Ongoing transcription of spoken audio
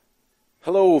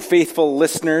Hello, faithful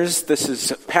listeners. This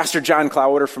is Pastor John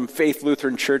Cloudwater from Faith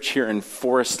Lutheran Church here in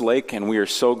Forest Lake, and we are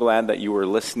so glad that you are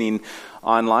listening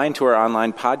online to our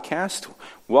online podcast.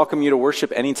 Welcome you to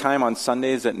worship anytime on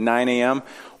Sundays at 9 a.m.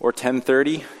 or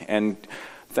 10:30, and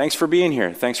thanks for being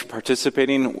here. Thanks for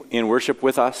participating in worship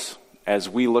with us as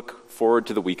we look forward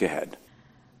to the week ahead.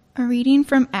 A reading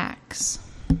from Acts.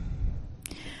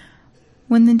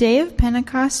 When the day of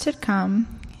Pentecost had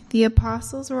come, the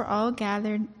apostles were all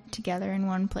gathered together in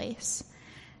one place.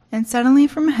 And suddenly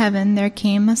from heaven there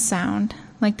came a sound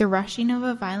like the rushing of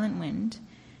a violent wind,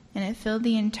 and it filled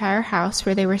the entire house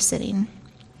where they were sitting.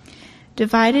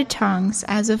 Divided tongues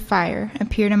as of fire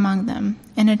appeared among them,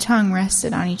 and a tongue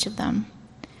rested on each of them.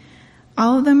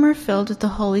 All of them were filled with the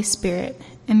Holy Spirit,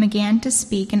 and began to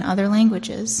speak in other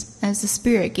languages, as the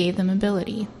Spirit gave them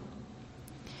ability.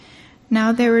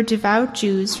 Now there were devout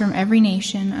Jews from every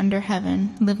nation under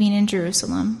heaven living in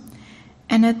Jerusalem.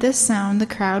 And at this sound the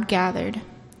crowd gathered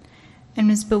and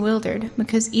was bewildered,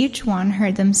 because each one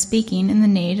heard them speaking in the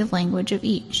native language of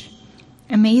each.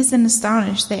 Amazed and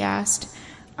astonished, they asked,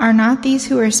 "Are not these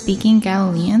who are speaking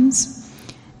Galileans?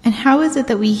 And how is it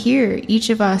that we hear, each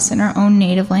of us, in our own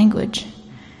native language?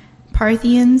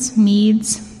 Parthians,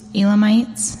 Medes,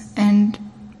 Elamites, and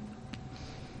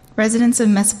residents of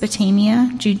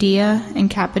Mesopotamia, Judea and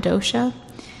Cappadocia,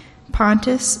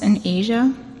 Pontus and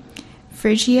Asia,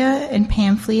 Phrygia and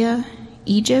Pamphylia,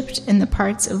 Egypt and the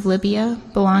parts of Libya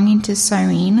belonging to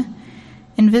Cyrene,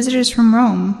 and visitors from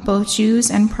Rome, both Jews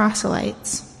and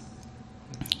proselytes,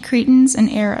 Cretans and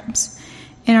Arabs.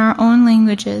 In our own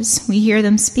languages we hear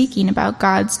them speaking about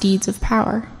God's deeds of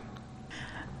power."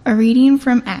 A reading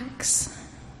from Acts.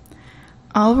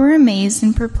 All were amazed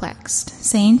and perplexed,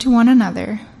 saying to one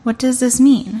another, "What does this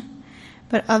mean?"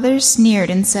 But others sneered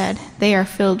and said, "They are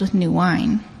filled with new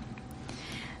wine."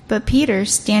 But Peter,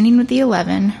 standing with the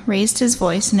 11, raised his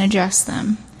voice and addressed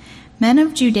them. "Men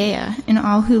of Judea, and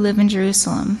all who live in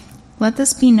Jerusalem, let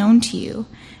this be known to you,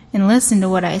 and listen to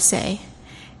what I say.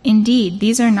 Indeed,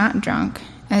 these are not drunk,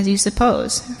 as you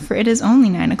suppose, for it is only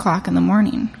 9 o'clock in the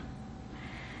morning.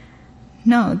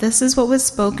 No, this is what was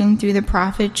spoken through the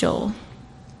prophet Joel.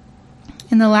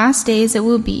 In the last days it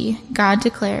will be, God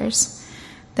declares,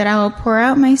 that I will pour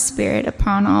out my Spirit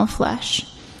upon all flesh.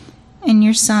 And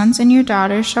your sons and your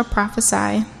daughters shall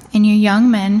prophesy, and your young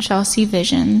men shall see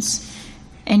visions,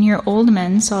 and your old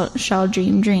men shall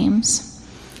dream dreams.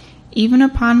 Even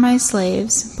upon my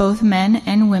slaves, both men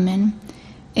and women,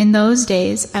 in those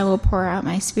days I will pour out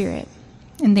my Spirit,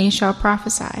 and they shall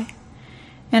prophesy.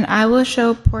 And I will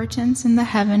show portents in the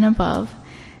heaven above,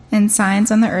 and signs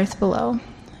on the earth below,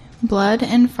 blood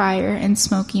and fire and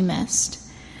smoky mist.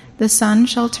 The sun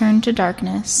shall turn to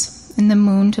darkness, and the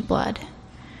moon to blood,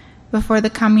 before the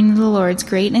coming of the Lord's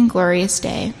great and glorious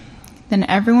day. Then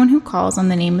everyone who calls on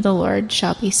the name of the Lord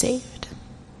shall be saved."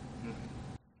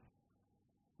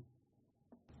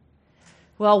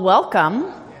 Well, welcome.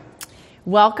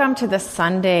 Welcome to the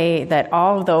Sunday that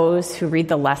all those who read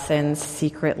the lessons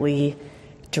secretly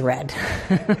dread.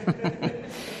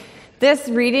 This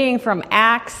reading from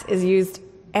Acts is used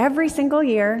every single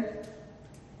year,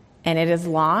 and it is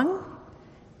long,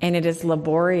 and it is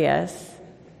laborious,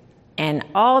 and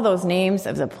all those names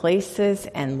of the places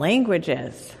and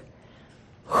languages,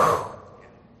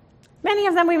 many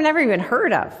of them we've never even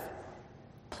heard of.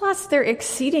 Plus, they're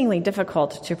exceedingly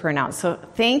difficult to pronounce. So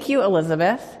thank you,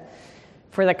 Elizabeth,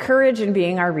 for the courage in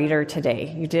being our reader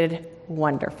today. You did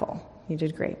wonderful. You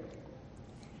did great.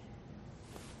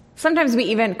 Sometimes we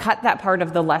even cut that part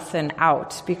of the lesson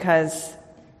out because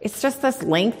it's just this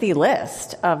lengthy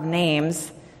list of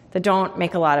names that don't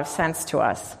make a lot of sense to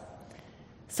us.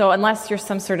 So unless you're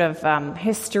some sort of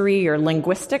history or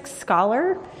linguistics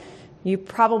scholar, you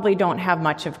probably don't have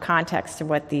much of context of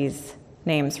what these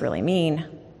names really mean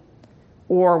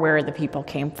or where the people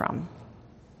came from.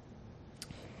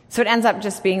 So it ends up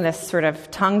just being this sort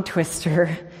of tongue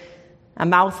twister, a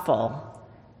mouthful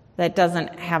that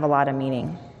doesn't have a lot of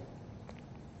meaning.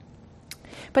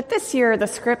 But this year, the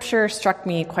scripture struck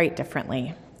me quite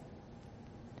differently.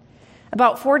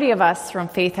 About 40 of us from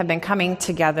Faith have been coming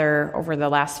together over the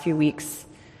last few weeks,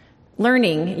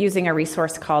 learning using a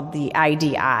resource called the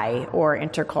IDI, or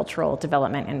Intercultural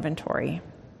Development Inventory.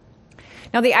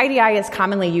 Now, the IDI is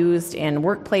commonly used in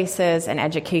workplaces and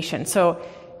education, so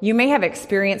you may have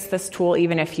experienced this tool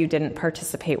even if you didn't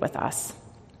participate with us.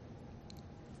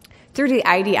 Through the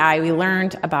IDI, we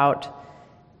learned about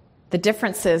the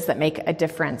differences that make a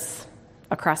difference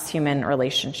across human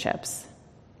relationships.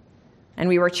 And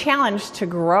we were challenged to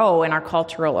grow in our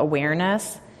cultural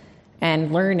awareness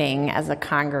and learning as a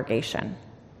congregation.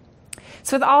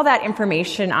 So with all that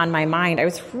information on my mind, I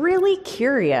was really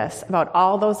curious about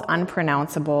all those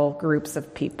unpronounceable groups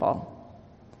of people.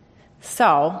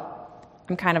 So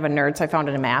I'm kind of a nerd, so I found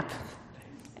a map.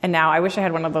 And now I wish I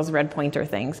had one of those red pointer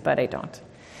things, but I don't.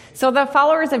 So the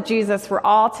followers of Jesus were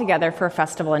all together for a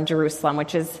festival in Jerusalem,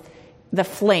 which is the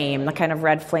flame, the kind of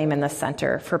red flame in the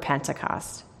center for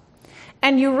Pentecost.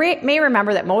 And you may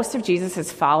remember that most of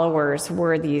Jesus' followers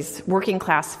were these working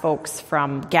class folks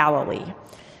from Galilee.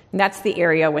 And that's the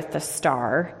area with the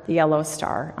star, the yellow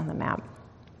star on the map.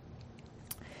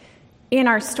 In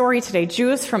our story today,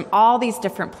 Jews from all these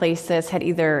different places had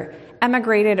either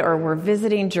emigrated or were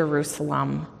visiting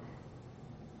Jerusalem.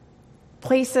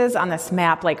 Places on this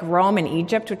map like Rome and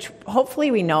Egypt, which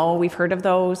hopefully we know, we've heard of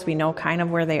those, we know kind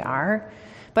of where they are,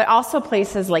 but also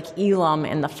places like Elam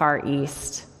in the Far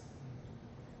East,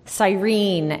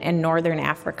 Cyrene in northern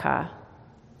Africa,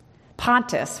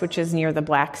 Pontus, which is near the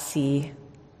Black Sea,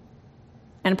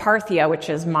 and Parthia, which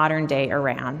is modern-day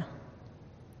Iran.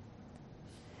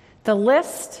 The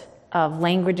list of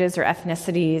languages or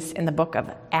ethnicities in the book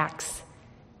of Acts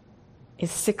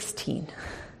is 16.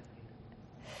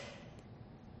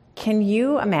 Can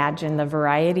you imagine the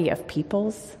variety of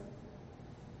peoples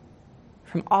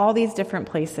from all these different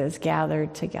places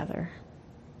gathered together?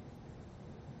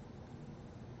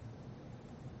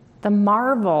 The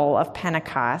marvel of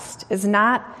Pentecost is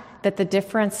not that the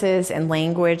differences in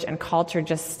language and culture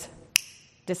just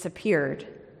disappeared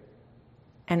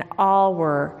and all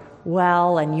were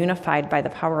well and unified by the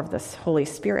power of the Holy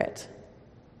Spirit.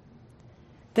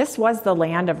 This was the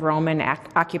land of Roman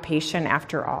occupation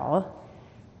after all,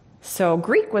 so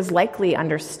Greek was likely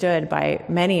understood by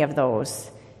many of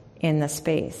those in the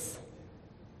space.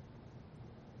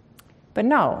 But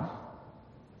no,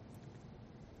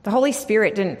 the Holy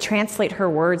Spirit didn't translate her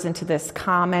words into this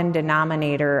common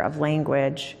denominator of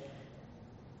language.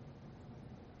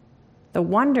 The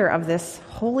wonder of this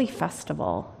holy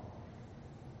festival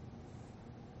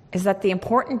is that the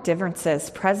important differences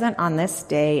present on this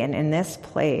day and in this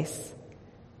place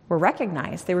were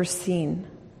recognized, they were seen,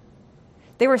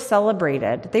 they were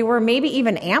celebrated, they were maybe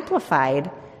even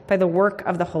amplified by the work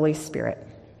of the Holy Spirit.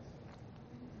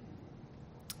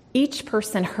 Each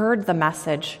person heard the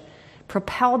message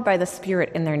propelled by the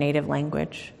Spirit in their native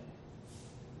language.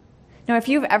 Now, if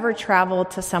you've ever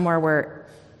traveled to somewhere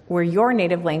where your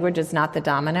native language is not the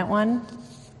dominant one,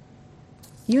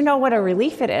 you know what a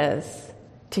relief it is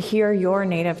to hear your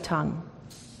native tongue,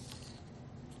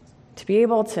 to be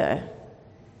able to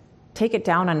take it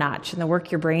down a notch in the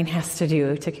work your brain has to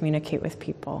do to communicate with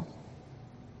people.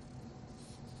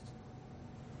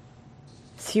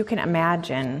 So you can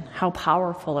imagine how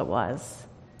powerful it was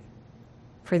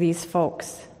for these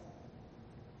folks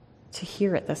to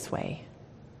hear it this way,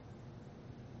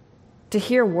 to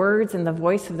hear words in the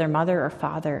voice of their mother or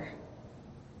father,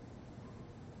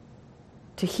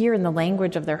 to hear in the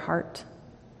language of their heart,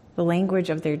 the language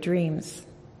of their dreams.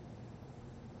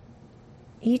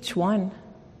 Each one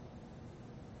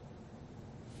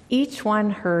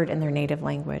heard in their native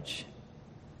language.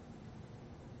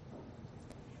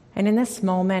 And in this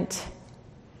moment,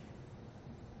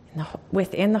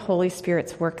 within the Holy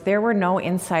Spirit's work, there were no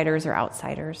insiders or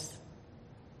outsiders.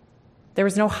 There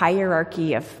was no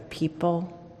hierarchy of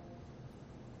people.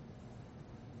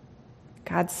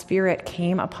 God's Spirit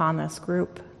came upon this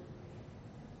group,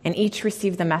 and each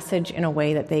received the message in a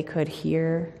way that they could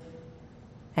hear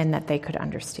and that they could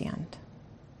understand.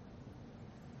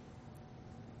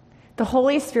 The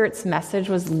Holy Spirit's message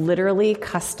was literally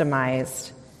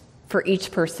customized for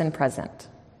each person present.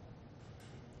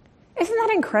 Isn't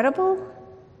that incredible?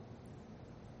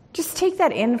 Just take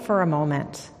that in for a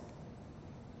moment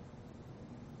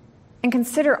and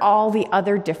consider all the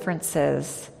other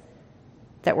differences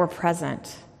that were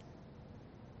present,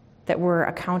 that were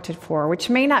accounted for, which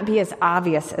may not be as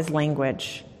obvious as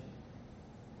language,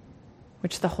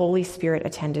 which the Holy Spirit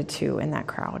attended to in that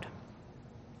crowd.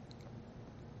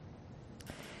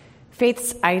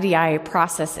 Faith's IDI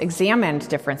process examined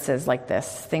differences like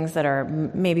this, things that are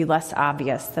maybe less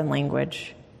obvious than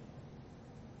language.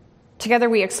 Together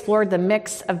we explored the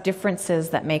mix of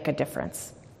differences that make a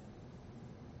difference.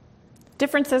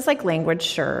 Differences like language,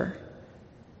 sure,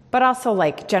 but also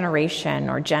like generation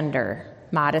or gender,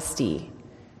 modesty,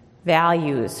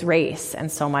 values, race,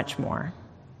 and so much more.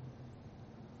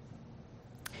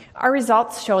 Our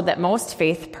results showed that most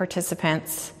faith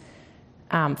participants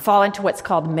fall into what's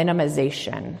called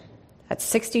minimization. That's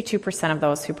 62% of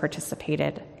those who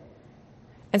participated.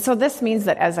 And so this means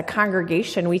that as a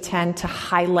congregation, we tend to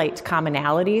highlight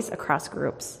commonalities across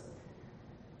groups.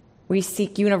 We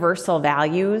seek universal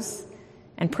values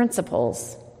and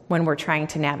principles when we're trying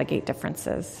to navigate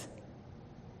differences.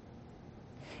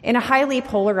 In a highly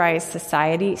polarized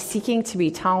society, seeking to be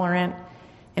tolerant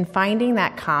and finding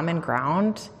that common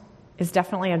ground is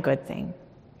definitely a good thing.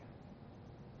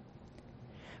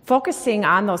 Focusing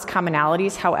on those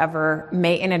commonalities, however,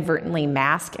 may inadvertently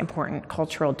mask important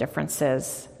cultural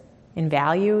differences in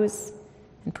values,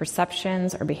 in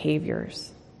perceptions, or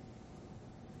behaviors.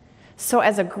 So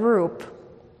as a group,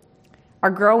 our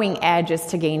growing edge is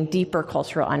to gain deeper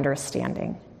cultural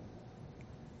understanding,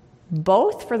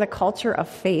 both for the culture of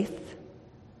faith,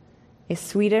 a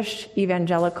Swedish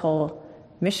evangelical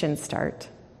mission start,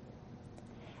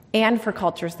 and for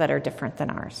cultures that are different than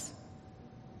ours.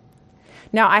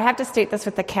 Now, I have to state this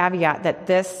with the caveat that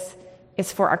this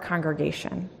is for our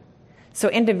congregation. So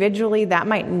individually, that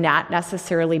might not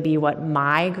necessarily be what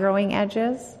my growing edge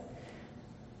is,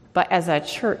 but as a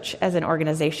church, as an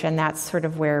organization, that's sort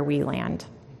of where we land.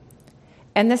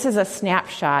 And this is a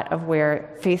snapshot of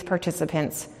where faith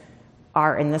participants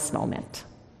are in this moment.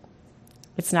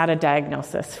 It's not a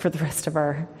diagnosis for the rest of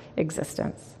our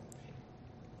existence.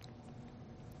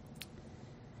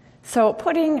 So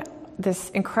putting this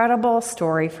incredible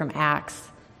story from Acts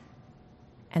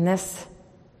and this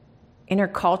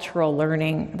intercultural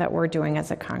learning that we're doing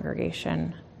as a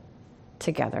congregation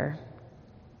together.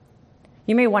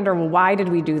 You may wonder, well, why did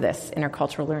we do this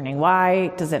intercultural learning? Why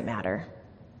does it matter?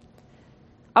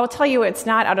 I will tell you it's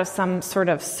not out of some sort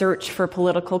of search for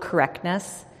political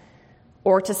correctness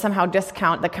or to somehow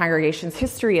discount the congregation's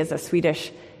history as a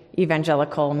Swedish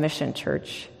evangelical mission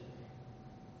church.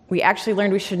 We actually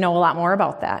learned we should know a lot more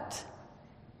about that.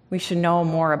 We should know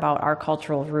more about our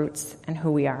cultural roots and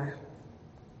who we are.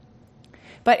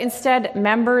 But instead,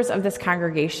 members of this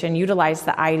congregation utilize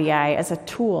the IDI as a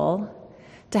tool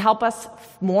to help us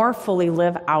more fully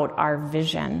live out our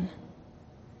vision,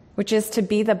 which is to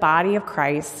be the body of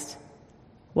Christ,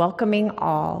 welcoming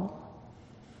all,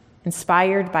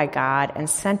 inspired by God, and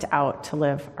sent out to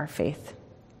live our faith.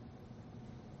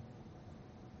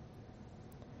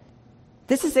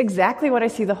 This is exactly what I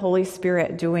see the Holy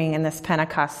Spirit doing in this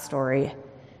Pentecost story,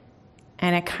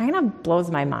 and it kind of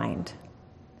blows my mind.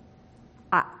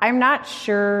 I'm not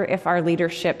sure if our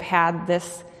leadership had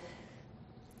this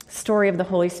story of the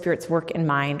Holy Spirit's work in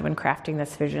mind when crafting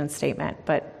this vision statement,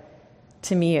 but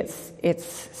to me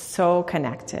it's so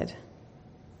connected.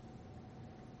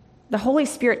 The Holy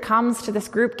Spirit comes to this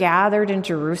group gathered in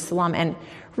Jerusalem and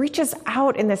reaches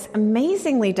out in this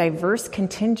amazingly diverse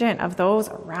contingent of those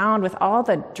around with all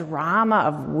the drama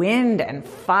of wind and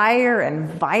fire and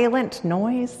violent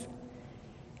noise.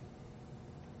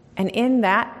 And in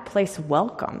that place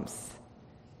welcomes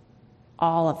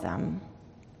all of them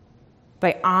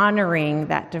by honoring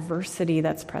that diversity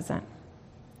that's present.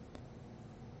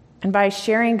 And by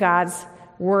sharing God's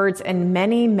words in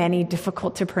many, many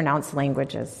difficult to pronounce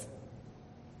languages.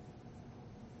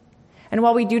 And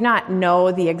while we do not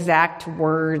know the exact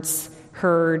words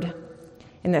heard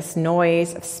in this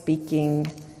noise of speaking,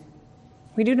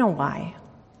 we do know why.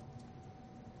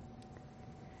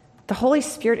 The Holy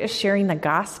Spirit is sharing the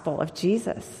gospel of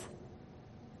Jesus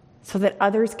so that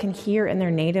others can hear in their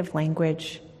native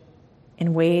language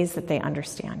in ways that they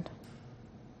understand.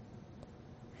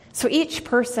 So each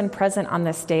person present on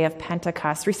this day of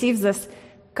Pentecost receives this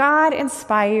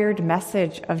God-inspired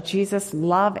message of Jesus'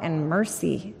 love and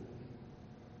mercy.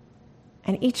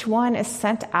 And each one is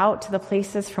sent out to the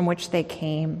places from which they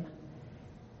came,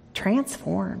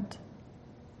 transformed,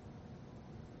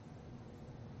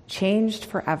 changed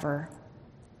forever,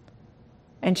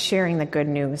 and sharing the good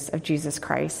news of Jesus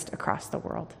Christ across the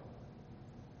world.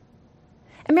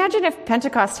 Imagine if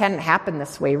Pentecost hadn't happened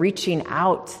this way, reaching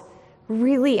out,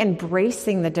 really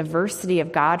embracing the diversity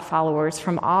of God followers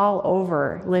from all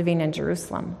over living in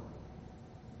Jerusalem.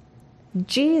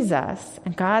 Jesus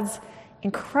and God's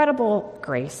incredible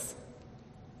grace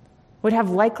would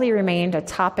have likely remained a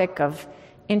topic of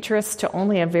interest to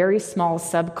only a very small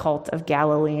subcult of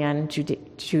Galilean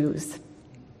Jews.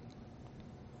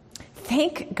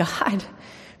 Thank God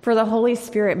for the Holy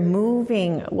Spirit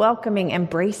moving, welcoming,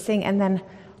 embracing, and then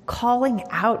calling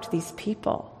out these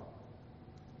people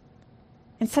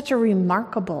in such a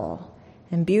remarkable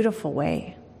and beautiful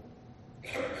way.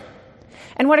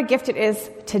 And what a gift it is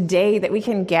today that we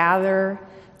can gather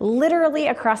literally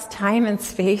across time and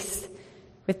space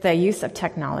with the use of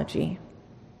technology.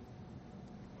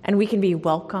 And we can be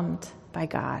welcomed by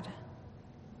God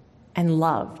and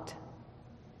loved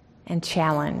and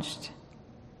challenged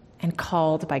and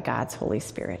called by God's Holy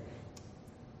Spirit.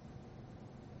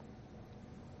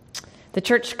 The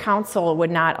church council would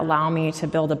not allow me to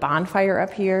build a bonfire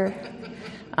up here.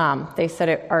 They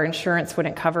said our insurance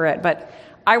wouldn't cover it, but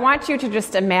I want you to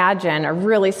just imagine a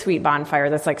really sweet bonfire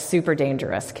that's like super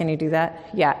dangerous. Can you do that?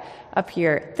 Yeah, up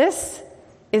here. This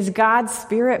is God's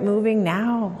Spirit moving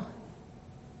now.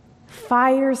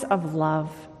 Fires of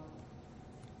love.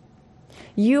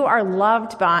 You are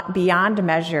loved beyond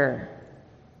measure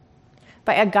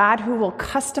by a God who will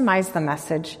customize the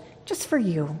message just for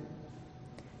you,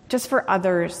 just for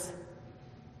others,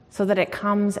 so that it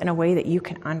comes in a way that you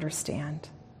can understand.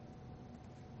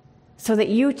 So that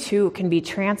you too can be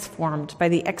transformed by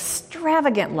the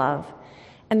extravagant love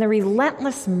and the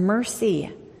relentless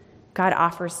mercy God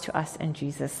offers to us in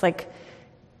Jesus. Like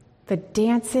the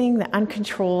dancing, the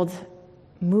uncontrolled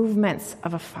movements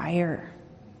of a fire.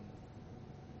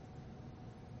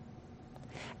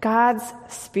 God's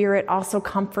Spirit also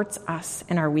comforts us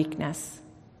in our weakness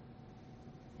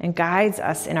and guides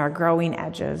us in our growing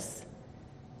edges,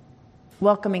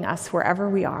 welcoming us wherever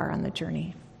we are on the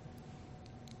journey.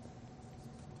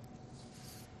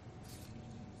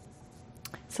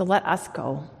 So let us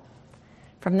go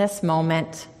from this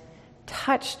moment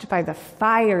touched by the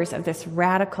fires of this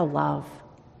radical love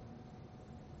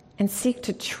and seek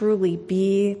to truly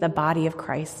be the body of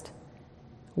Christ,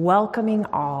 welcoming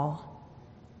all,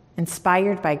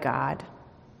 inspired by God,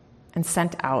 and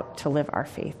sent out to live our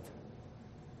faith.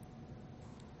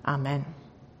 Amen.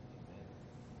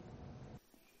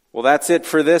 Well, that's it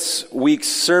for this week's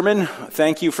sermon.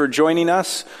 Thank you for joining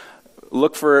us.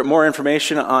 Look for more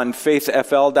information on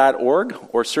faithfl.org,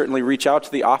 or certainly reach out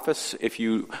to the office if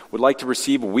you would like to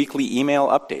receive weekly email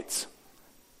updates.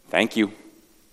 Thank you.